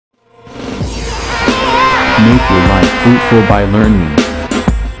Make your life fruitful by learning.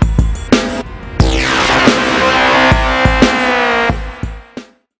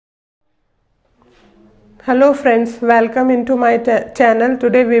 Hello friends, welcome into my channel.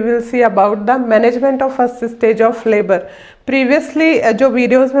 Today we will see about the management of first stage of labor. Previously जो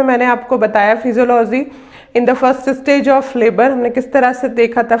videos में मैंने आपको बताया physiology in the first stage of labour, हमने किस तरह से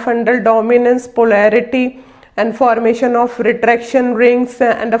देखा था फंडल dominance, polarity and formation of retraction rings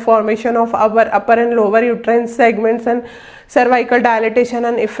and the formation of our upper and lower uterine segments and cervical dilatation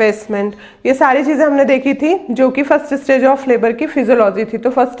and effacement. ये सारी चीज़ें हमने देखी थी जो कि फर्स्ट स्टेज ऑफ लेबर की फिजियोलॉजी थी। तो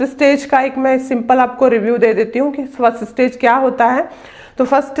फर्स्ट स्टेज का एक मैं सिंपल आपको रिव्यू दे देती हूँ कि फर्स्ट स्टेज क्या होता है। तो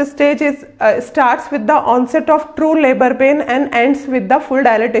first stage is starts with the onset of true labour pain and ends with the full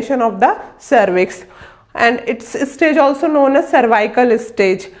dilatation of the cervix and it's stage also known as cervical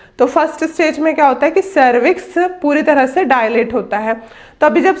stage. तो first stage में क्या होता है कि सर्विक्स पूरी तरह से dilate होता है। तो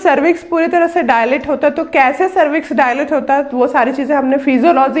अभी जब सर्विक्स पूरी तरह से डायलेट होता है तो कैसे सर्विक्स डायलेट होता है, वो सारी चीज़ें हमने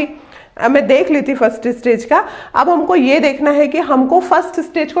फिजियोलॉजी में देख ली थी फर्स्ट स्टेज का। अब हमको ये देखना है कि हमको फर्स्ट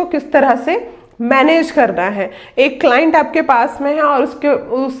स्टेज को किस तरह से मैनेज करना है। एक क्लाइंट आपके पास में है और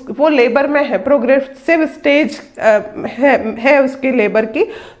वो लेबर में है, प्रोग्रेसिव स्टेज है उसकी लेबर की,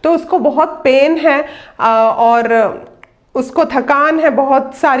 तो उसको बहुत पेन है और उसको थकान है,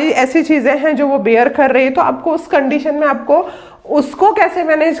 बहुत सारी ऐसी चीज़ें हैं जो वो बेयर कर रही है। तो आपको उस कंडीशन में आपको उसको कैसे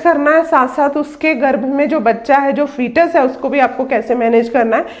मैनेज करना है, साथ साथ उसके गर्भ में जो बच्चा है, जो फीटस है, उसको भी आपको कैसे मैनेज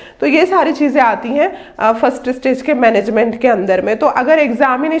करना है। तो ये सारी चीज़ें आती हैं फर्स्ट स्टेज के मैनेजमेंट के अंदर में। तो अगर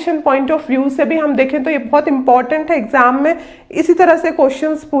एग्जामिनेशन पॉइंट ऑफ व्यू से भी हम देखें तो ये बहुत इंपॉर्टेंट है। एग्जाम में इसी तरह से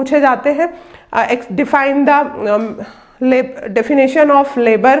क्वेश्चंस पूछे जाते हैं। Define the definition of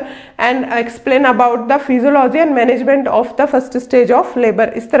labor and explain about the physiology and management of the first stage of labor,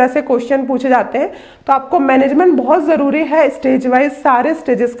 इस तरह से क्वेश्चन पूछे जाते हैं। तो आपको मैनेजमेंट बहुत ज़रूरी है, स्टेज वाइज सारे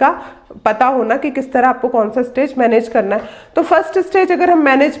स्टेजेस का पता होना कि किस तरह आपको कौन सा स्टेज मैनेज करना है। तो फर्स्ट स्टेज अगर हम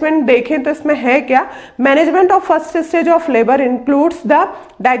मैनेजमेंट देखें तो इसमें है क्या, management of first stage of labour includes the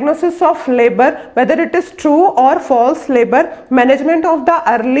diagnosis of labour whether it is true और false labour, management of the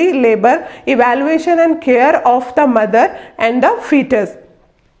early labour, evaluation and care of the mother and the foetus.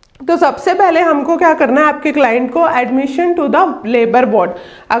 तो सबसे पहले हमको क्या करना है, आपके client को admission to the labour ward.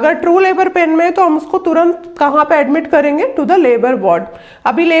 अगर ट्रू लेबर पेन में है तो हम उसको तुरंत कहाँ पे एडमिट करेंगे, टू द लेबर वार्ड।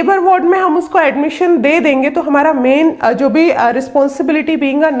 अभी लेबर वार्ड में हम उसको एडमिशन दे देंगे तो हमारा मेन जो भी रिस्पॉन्सिबिलिटी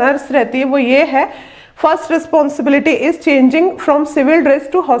बीइंग अ नर्स रहती है वो ये है, first responsibility is changing from civil dress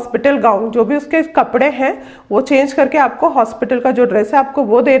to hospital gown. जो भी उसके कपड़े हैं वो चेंज करके आपको हॉस्पिटल का जो ड्रेस है आपको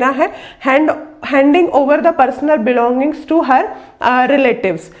वो देना है। Handing over the personal belongings to her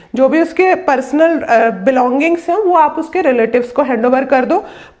relatives, जो भी उसके पर्सनल बिलोंगिंग्स हैं वो आप उसके रिलेटिव्स को हैंड ओवर कर दो।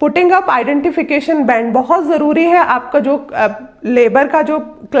 पुटिंग अप आइडेंटिफिकेशन बैंड, बहुत ज़रूरी है। आपका जो लेबर का जो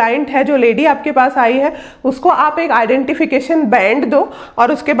क्लाइंट है, जो लेडी आपके पास आई है, उसको आप एक आइडेंटिफिकेशन बैंड दो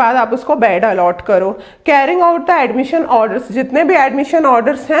और उसके बाद आप उसको बेड अलॉट करो। Carrying out the admission orders, जितने भी एडमिशन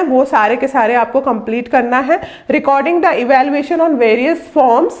ऑर्डर्स हैं वो सारे के सारे आपको कंप्लीट करना है। Recording the evaluation on various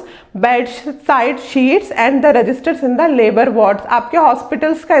forms, bed side sheets and the resistors in the labour wards. आपके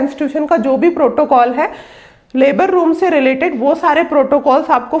हॉस्पिटल्स का, इंस्टीट्यूशन का जो भी प्रोटोकॉल है लेबर रूम से रिलेटेड, वो सारे प्रोटोकॉल्स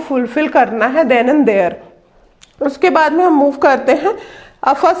आपको फुलफिल करना है देन एंड देयर। उसके बाद में हम मूव करते हैं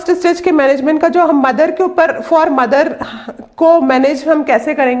फर्स्ट स्टेज के मैनेजमेंट का, जो हम मदर के ऊपर, फॉर मदर को मैनेज हम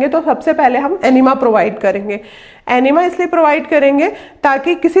कैसे करेंगे। तो सबसे पहले हम एनिमा प्रोवाइड करेंगे। एनिमा इसलिए प्रोवाइड करेंगे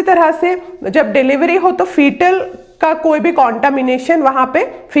ताकि किसी तरह से जब डिलीवरी हो तो फीटल का कोई भी कॉन्टामिनेशन वहां पे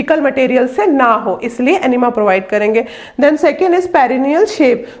फीकल मटेरियल से ना हो, इसलिए एनिमा प्रोवाइड करेंगे। देन सेकेंड इज पेरिनियल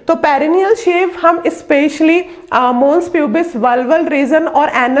शेव। तो पेरिनियल शेव हम स्पेशली मोन्स प्यूबिस, वल्वल रीजन और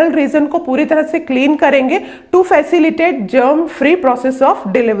एनल रीजन को पूरी तरह से क्लीन करेंगे to facilitate germ free process of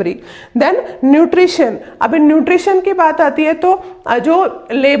delivery. Then nutrition, अभी न्यूट्रिशन की बात आती है तो जो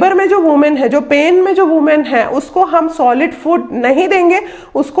लेबर में जो वुमेन है, जो पेन में जो वुमेन है, उसको हम सॉलिड फूड नहीं देंगे,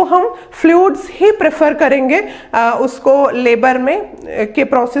 उसको हम फ्लूइड्स ही प्रेफर करेंगे। उसको लेबर में के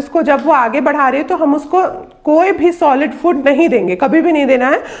प्रोसेस को जब वो आगे बढ़ा रही है तो हम उसको कोई भी सॉलिड फूड नहीं देंगे, कभी भी नहीं देना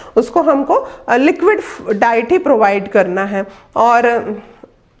है उसको, हमको लिक्विड डाइट ही प्रोवाइड करना है। और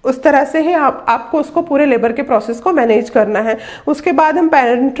उस तरह से ही आपको उसको पूरे लेबर के प्रोसेस को मैनेज करना है। उसके बाद हम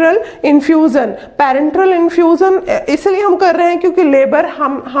पैरेंट्रल इन्फ्यूजन, पैरेंट्रल इन्फ्यूजन इसलिए हम कर रहे हैं क्योंकि लेबर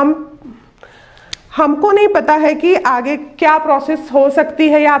हमको नहीं पता है कि आगे क्या प्रोसेस हो सकती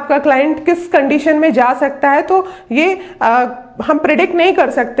है या आपका क्लाइंट किस कंडीशन में जा सकता है। तो ये हम प्रिडिक्ट नहीं कर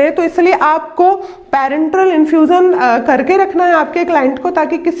सकते, तो इसलिए आपको पेरेंटल इन्फ्यूजन करके रखना है आपके क्लाइंट को,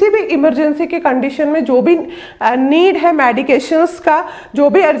 ताकि किसी भी इमरजेंसी के कंडीशन में जो भी नीड है मेडिकेशंस का, जो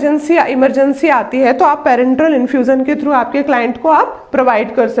भी इमरजेंसी आती है, तो आप पेरेंटल इन्फ्यूजन के थ्रू आपके क्लाइंट को आप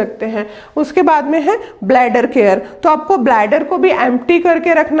प्रोवाइड कर सकते हैं। उसके बाद में है ब्लैडर केयर। तो आपको ब्लैडर को भी एम्प्टी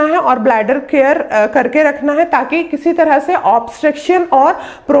करके रखना है और ब्लैडर केयर करके रखना है, ताकि किसी तरह से ऑब्स्ट्रक्शन और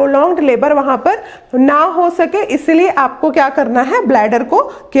प्रोलॉन्ग्ड लेबर वहां पर ना हो सके। इसलिए आपको क्या करना है, ब्लैडर को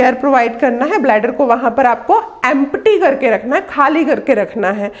केयर प्रोवाइड करना है, ब्लैडर को वहां पर आपको एम्प्टी करके रखना है, खाली करके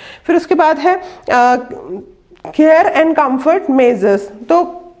रखना है। फिर उसके बाद है केयर एंड कंफर्ट मेजर्स।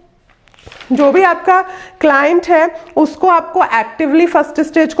 तो जो भी आपका क्लाइंट है उसको आपको एक्टिवली फर्स्ट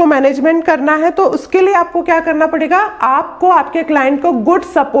स्टेज को मैनेजमेंट करना है, तो उसके लिए आपको क्या करना पड़ेगा, आपको आपके क्लाइंट को गुड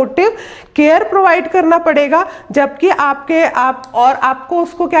सपोर्टिव केयर प्रोवाइड करना पड़ेगा, जबकि आपको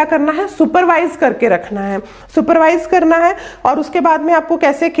उसको क्या करना है, सुपरवाइज करके रखना है, सुपरवाइज करना है। और उसके बाद में आपको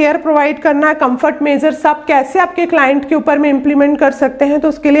कैसे केयर प्रोवाइड करना है, कंफर्ट मेजर्स आप कैसे आपके क्लाइंट के ऊपर में इंप्लीमेंट कर सकते हैं, तो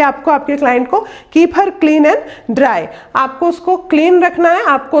उसके लिए आपको आपके क्लाइंट को keep her clean and dry, आपको उसको क्लीन रखना है,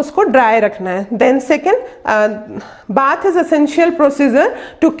 आपको उसको ड्राई रखना है। Then second, bath is essential procedure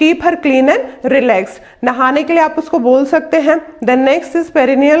to keep her clean and relax, नहाने के लिए आप उसको बोल सकते हैं। Then next is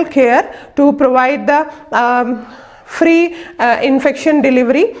perennial care to provide the free infection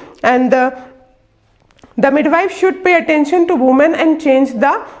delivery, and the midwife should pay attention to women and change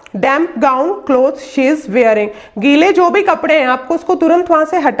the damp gown clothes she is wearing। गीले जो भी कपड़े हैं आपको उसको तुरंत वहां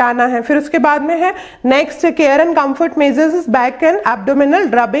से हटाना है। फिर उसके बाद में है next, care and comfort measures is back and abdominal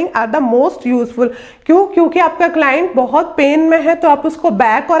rubbing are the most useful. क्यों? क्योंकि आपका क्लाइंट बहुत पेन में है, तो आप उसको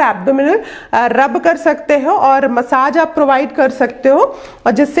बैक और एब्डोमिनल रब कर सकते हो और मसाज आप प्रोवाइड कर सकते हो,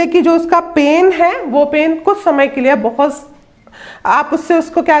 और जिससे कि जो उसका पेन है वो पेन कुछ समय के लिए बहुत आप उससे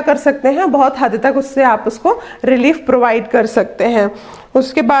उसको क्या कर सकते हैं, बहुत हद तक उससे आप उसको रिलीफ प्रोवाइड कर सकते हैं।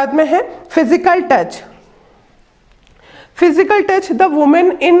 उसके बाद में है physical touch. Physical touch, the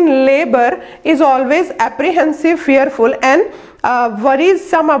women in labour is always apprehensive, fearful and worries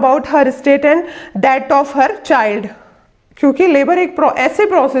some about her state and that of her child। क्योंकि लेबर एक ऐसे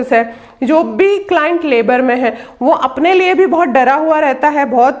प्रोसेस है, जो भी क्लाइंट लेबर में है वो अपने लिए भी बहुत डरा हुआ रहता है,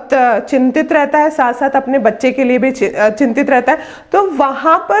 बहुत चिंतित रहता है, साथ साथ अपने बच्चे के लिए भी चिंतित रहता है। तो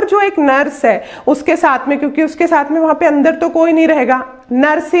वहां पर जो एक नर्स है उसके साथ में, क्योंकि उसके साथ में वहां पे अंदर तो कोई नहीं रहेगा,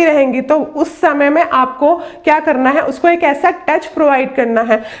 नर्स ही रहेंगी, तो उस समय में आपको क्या करना है, उसको एक ऐसा टच प्रोवाइड करना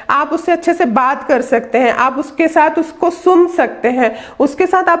है, आप उससे अच्छे से बात कर सकते हैं, आप उसके साथ उसको सुन सकते हैं, उसके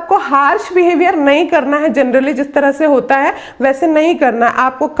साथ आपको हार्श बिहेवियर नहीं करना है, जनरली जिस तरह से होता है वैसे नहीं करना है,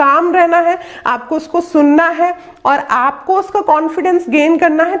 आपको काम रहना है, आपको उसको सुनना है और आपको उसका कॉन्फिडेंस गेन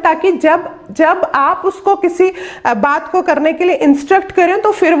करना है, ताकि जब आप उसको किसी बात को करने के लिए इंस्ट्रक्ट करें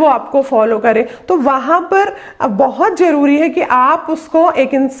तो फिर वो आपको फॉलो करे। तो वहां पर बहुत जरूरी है कि आप उसको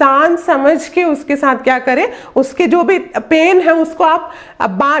एक इंसान समझ के उसके साथ क्या करें, उसके जो भी पेन है उसको आप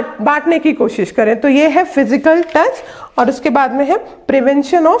बांटने की कोशिश करें। तो ये है फिजिकल टच। और उसके बाद में है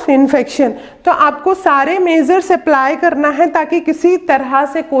प्रिवेंशन ऑफ इन्फेक्शन। तो आपको सारे मेजर्स अप्लाई करना है ताकि किसी तरह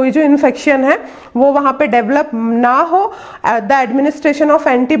से कोई जो इन्फेक्शन है वो वहां पे डेवलप ना हो। The administration of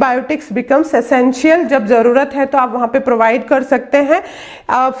antibiotics becomes essential, जब जरूरत है तो आप वहां पे प्रोवाइड कर सकते हैं,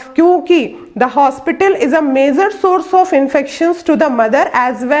 क्योंकि the hospital is a major source of infections to the mother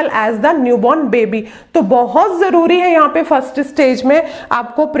as well as the newborn baby. तो बहुत जरूरी है यहाँ पे फर्स्ट स्टेज में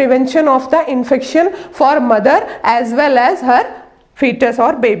आपको prevention of the infection for mother as well as her foetus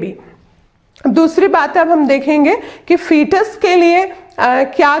और बेबी। दूसरी बात अब हम देखेंगे कि फीटस के लिए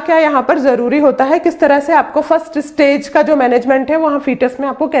क्या क्या यहाँ पर जरूरी होता है, किस तरह से आपको फर्स्ट स्टेज का जो मैनेजमेंट है वहाँ फीटस में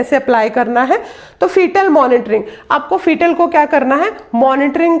आपको कैसे अप्लाई करना है। तो फीटल मॉनिटरिंग, आपको फीटल को क्या करना है,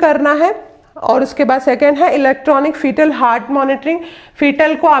 मॉनिटरिंग करना है। और उसके बाद सेकेंड है electronic fetal heart monitoring.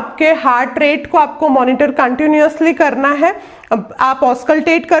 Fetal को आपके हार्ट रेट को आपको मॉनिटर कंटिन्यूअसली करना है। आप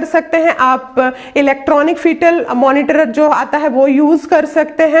ऑस्कल्टेट कर सकते हैं, आप इलेक्ट्रॉनिक फीटल मॉनिटर जो आता है वो यूज कर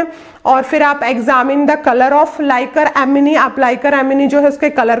सकते हैं। और फिर आप examine the colour of Likert एमिनी, आप लाइकर एमिनी जो है उसके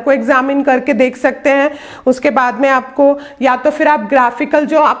कलर को एग्जामिन करके देख सकते हैं। उसके बाद में आपको या तो फिर आप ग्राफिकल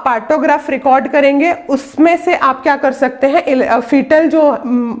जो आप पार्टोग्राफ रिकॉर्ड करेंगे उसमें से आप क्या कर सकते हैं, फीटल जो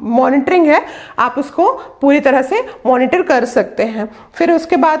मॉनिटरिंग है आप उसको पूरी तरह से मॉनिटर कर सकते हैं। फिर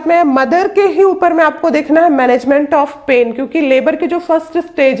उसके बाद में मदर के ही ऊपर में आपको देखना है मैनेजमेंट ऑफ पेन, क्योंकि लेबर की जो फर्स्ट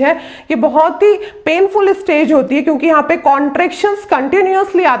स्टेज है ये बहुत ही पेनफुल स्टेज होती है, क्योंकि यहाँ पे कॉन्ट्रैक्शंस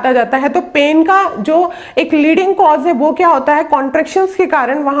कंटिन्यूअसली आता जाता है। तो पेन का जो एक लीडिंग कॉज है वो क्या होता है, कॉन्ट्रैक्शंस के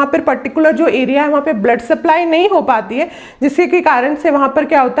कारण वहां पर पर्टिकुलर जो एरिया है वहां पे ब्लड सप्लाई नहीं हो पाती है, जिसके के कारण से वहां पर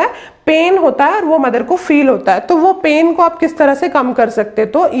क्या होता है, पेन होता है और वो मदर को फील होता है। तो वो पेन को आप किस तरह से कम कर सकते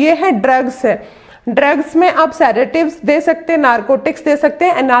हैं, तो ये है ड्रग्स है। ड्रग्स में आप सेडेटिव्स दे सकते हैं, नार्कोटिक्स दे सकते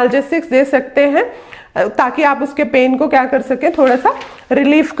हैं, एनाल्जेसिक्स दे सकते हैं, ताकि आप उसके पेन को क्या कर सकें, थोड़ा सा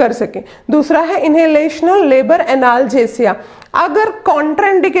रिलीफ कर सकें। दूसरा है इनहेलेशनल लेबर एनाल्जेसिया। अगर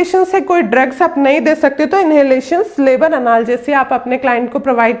कॉन्ट्राइंडिकेशन से कोई ड्रग्स आप नहीं दे सकते तो इनहेलेशन लेबर एनाल्जेसिया आप अपने क्लाइंट को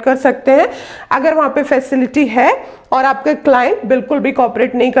प्रोवाइड कर सकते हैं, अगर वहां पे फैसिलिटी है और आपका क्लाइंट बिल्कुल भी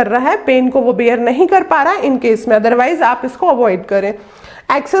कोऑपरेट नहीं कर रहा है, पेन को वो बेयर नहीं कर पा रहा है इन केस में, अदरवाइज आप इसको अवॉइड करें।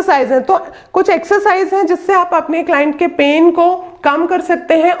 एक्सरसाइज है, तो कुछ एक्सरसाइज हैं जिससे आप अपने क्लाइंट के पेन को कम कर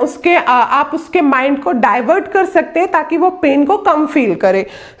सकते हैं, आप उसके माइंड को डाइवर्ट कर सकते हैं ताकि वो पेन को कम फील करे।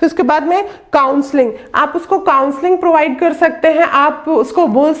 फिर उसके बाद में काउंसलिंग, आप उसको काउंसलिंग प्रोवाइड कर सकते हैं। आप उसको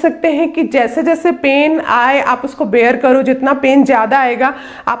बोल सकते हैं कि जैसे जैसे पेन आए आप उसको बेयर करो, जितना पेन ज्यादा आएगा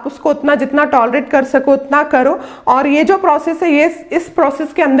आप उसको उतना जितना टॉलरेट कर सको उतना करो। और ये जो प्रोसेस है, ये इस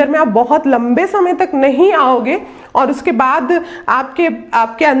प्रोसेस के अंदर में आप बहुत लंबे समय तक नहीं आओगे और उसके बाद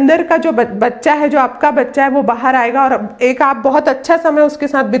आपके अंदर का जो बच्चा है, जो आपका बच्चा है, वो बाहर आएगा और एक आप बहुत अच्छा समय उसके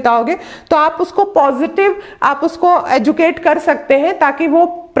साथ बिताओगे। तो आप उसको पॉजिटिव, आप उसको एजुकेट कर सकते हैं ताकि वो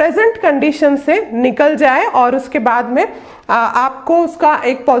प्रेजेंट कंडीशन से निकल जाए और उसके बाद में आपको उसका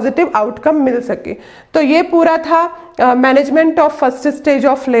एक पॉजिटिव आउटकम मिल सके। तो ये पूरा था management of first stage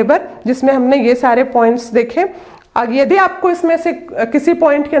of labour, जिसमें हमने ये सारे पॉइंट्स देखे। यदि आपको इसमें से किसी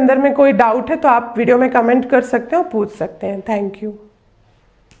पॉइंट के अंदर में कोई डाउट है तो आप वीडियो में कमेंट कर सकते हैं और पूछ सकते हैं। Thank you.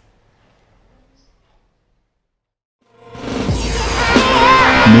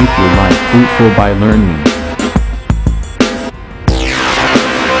 Make your life fruitful by learning.